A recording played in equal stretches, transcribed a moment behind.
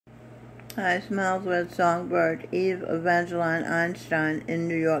Hi, Smiles Red Songbird, Eve Evangeline Einstein in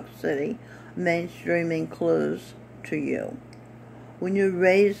New York City, mainstreaming clues to you. When you're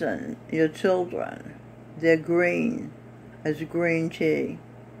raising your children, they're green as green tea.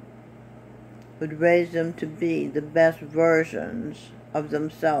 Would raise them to be the best versions of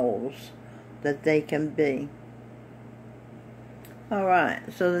themselves that they can be.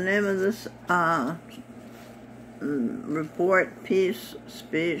 Alright, so the name of this report, piece,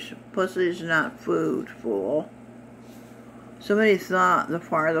 speech, Pussy's Not Food, Fool. Somebody thought the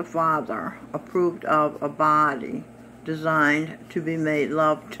Father approved of a body designed to be made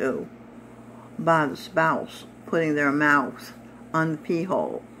love to by the spouse putting their mouth on the pee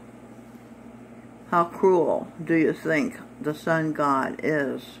hole. How cruel do you think the sun god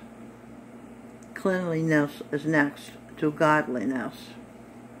is? Cleanliness is next to godliness.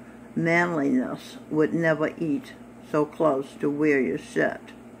 Manliness would never eat so close to where you sit.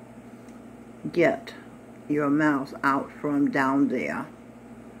 Get your mouth out from down there.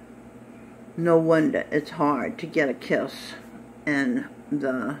 No wonder it's hard to get a kiss in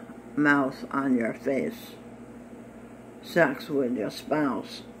the mouth on your face. Sex with your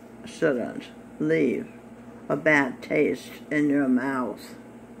spouse shouldn't leave a bad taste in your mouth.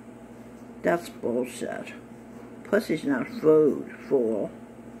 That's bullshit. Pussy's not food, fool.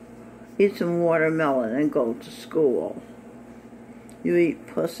 Eat some watermelon and go to school. You eat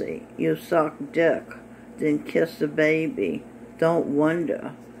pussy, you suck dick, then kiss the baby. Don't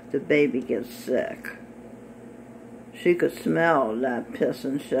wonder the baby gets sick. She could smell that piss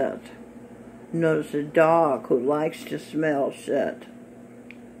and shit. Notice a dog who likes to smell shit.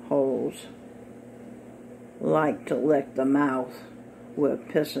 Holes like to lick the mouth where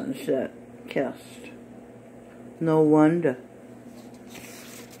piss and shit kissed. No wonder.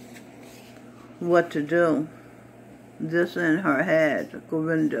 What to do? This in her head,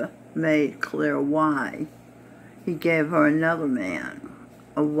 Govinda made clear why. He gave her another man,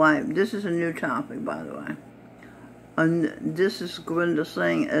 a wife. This is a new topic, by the way. And this is Govinda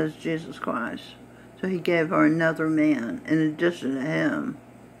saying as Jesus Christ. So he gave her another man in addition to him.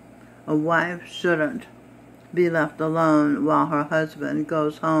 A wife shouldn't be left alone while her husband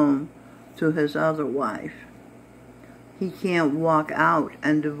goes home to his other wife. He can't walk out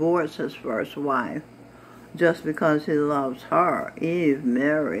and divorce his first wife just because he loves her, Eve,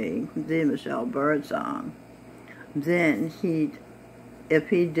 Mary, the Michelle Birdsong. Then if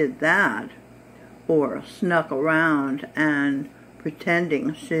he did that, or snuck around and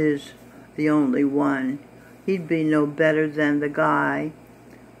pretending she's the only one, he'd be no better than the guy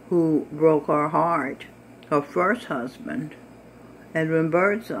who broke her heart, her first husband, Edwin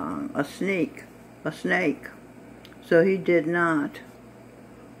Birdsong, a snake. So he did not.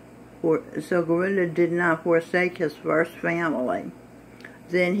 So Govinda did not forsake his first family.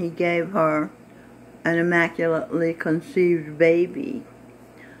 Then he gave her an immaculately conceived baby.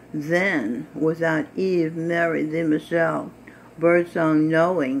 Then, without Eve, Mary, the Michelle Birdsong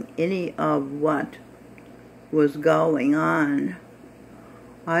knowing any of what was going on.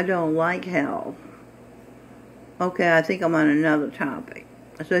 I don't like hell. Okay, I think I'm on another topic.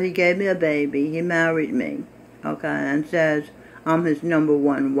 So he gave me a baby, he married me, okay, and says I'm his number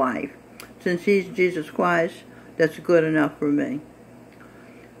one wife. Since he's Jesus Christ, that's good enough for me.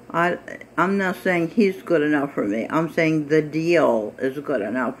 I'm not saying he's good enough for me. I'm saying the deal is good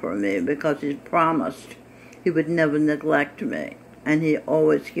enough for me because he's promised he would never neglect me. And he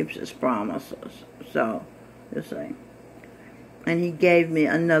always keeps his promises. So, you see. And he gave me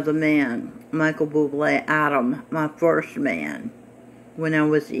another man, Michael Bublé, Adam, my first man, when I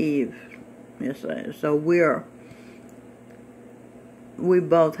was Eve. You see. So we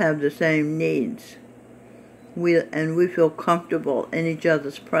both have the same needs. And we feel comfortable in each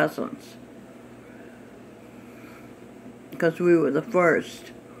other's presence. Because we were the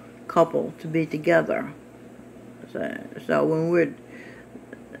first couple to be together. So when we're...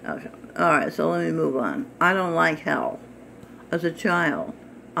 Okay. Alright, so let me move on. I don't like hell. As a child,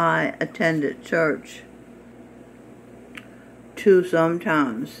 I attended church 2,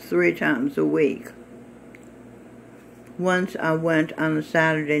 sometimes 3 times a week. Once I went on a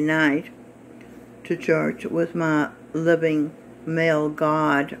Saturday night to church with my living male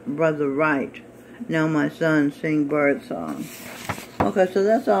God, Brother Wright. Now my son sing birdsong. Okay, so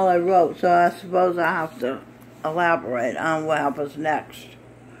that's all I wrote. So I suppose I have to elaborate on what happens next.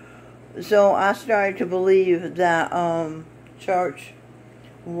 So I started to believe that church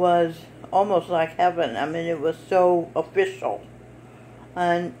was almost like heaven. I mean, it was so official.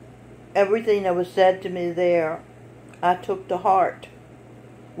 And everything that was said to me there, I took to heart.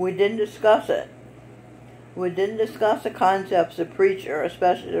 We didn't discuss it. We didn't discuss the concepts of preacher,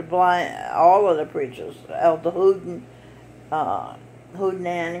 especially the blind, all of the preachers, Elder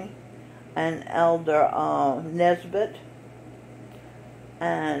Hootenanny, and Elder Nesbitt,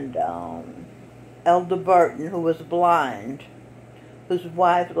 and Elder Burton, who was blind, whose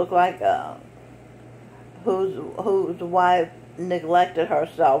wife looked like whose wife neglected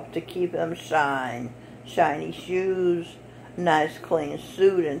herself to keep him shiny shoes, nice clean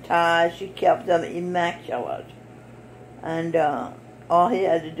suit and tie. She kept them immaculate, and all he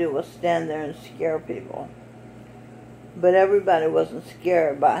had to do was stand there and scare people. But everybody wasn't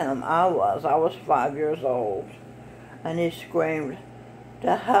scared by him. I was 5 years old, and he screamed,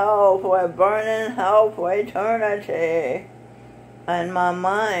 "To hell for a burning hell for eternity." And my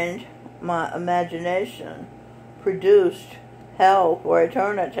mind, my imagination, produced hell for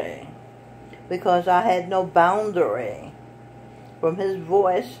eternity, because I had no boundary from his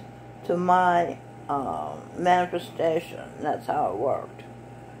voice to my manifestation. That's how it worked.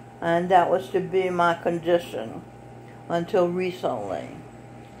 And that was to be my condition until recently,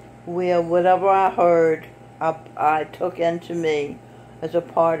 where whatever I heard, I took into me as a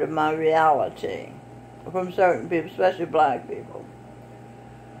part of my reality from certain people, especially black people,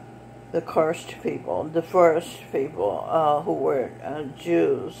 the cursed people, the first people who were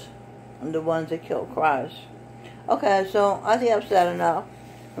Jews, and the ones that killed Christ. Okay, so I think I've said enough.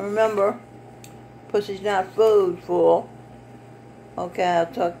 Remember, pussy's not food, fool. Okay, I'll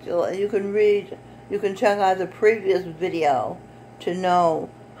talk to you. You can check out the previous video to know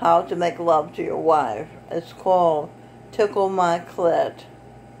how to make love to your wife. It's called Tickle My Clit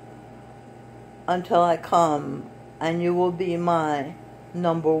Until I Come, and you will be my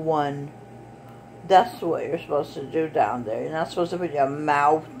number one. That's what you're supposed to do down there. You're not supposed to put your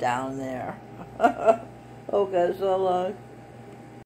mouth down there. Okay, so long.